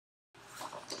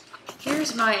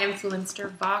here's my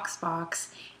Influenster VoxBox,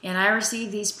 and I'm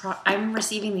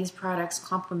receiving these products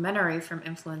complimentary from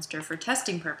Influenster for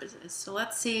testing purposes. So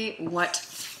let's see what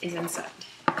is inside.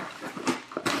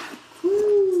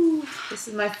 Woo! This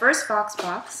is my first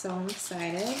VoxBox, so I'm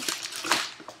excited.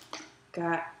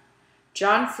 Got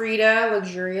John Frieda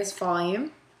Luxurious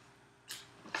Volume,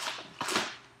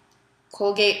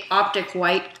 Colgate Optic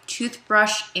White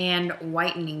Toothbrush and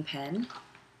Whitening Pen,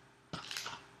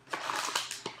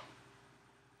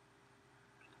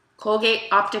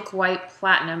 Colgate Optic White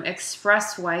Platinum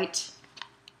Express White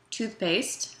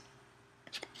Toothpaste,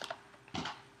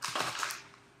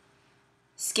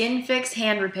 Skin Fix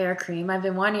Hand Repair Cream. I've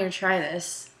been wanting to try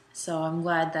this, so I'm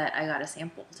glad that I got a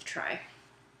sample to try.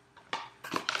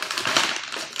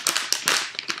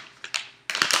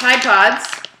 Tide Pods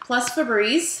plus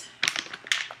Febreze,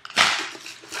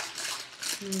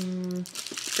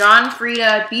 John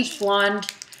Frieda Beach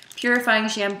Blonde Purifying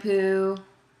Shampoo,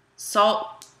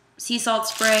 sea salt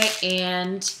spray,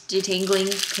 and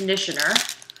detangling conditioner.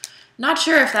 Not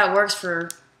sure if that works for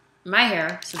my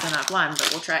hair since I'm not blonde,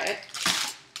 but we'll try it.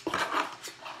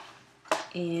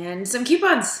 And some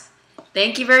coupons.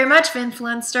 Thank you very much,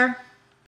 Influenster.